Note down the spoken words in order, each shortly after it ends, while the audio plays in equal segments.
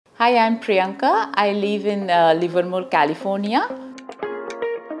Hi, I'm Priyanka. I live in Livermore, California.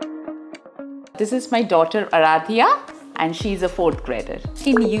 This is my daughter Aradhya, and she's a 4th grader.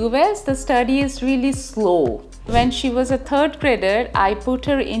 In US, the study is really slow. When she was a 3rd grader, I put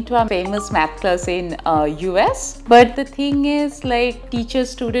her into a famous math class in US. But the thing is, like,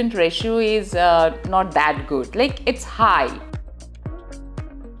 teacher-student ratio is not that good. Like, it's high.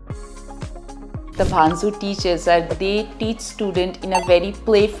 The Bhanzu teachers they teach student in a very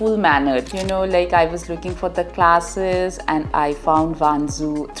playful manner. You know, like I was looking for the classes and I found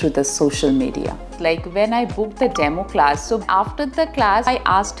Bhanzu through the social media. Like when I booked the demo class, so after the class, I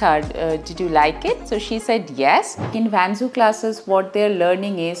asked her, did you like it? So she said yes. In Bhanzu classes, what they're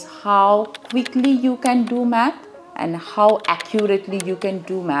learning is how quickly you can do math and how accurately you can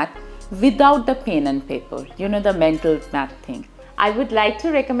do math without the pen and paper, you know, the mental math thing. I would like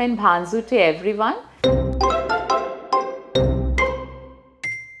to recommend Bhanzu to everyone.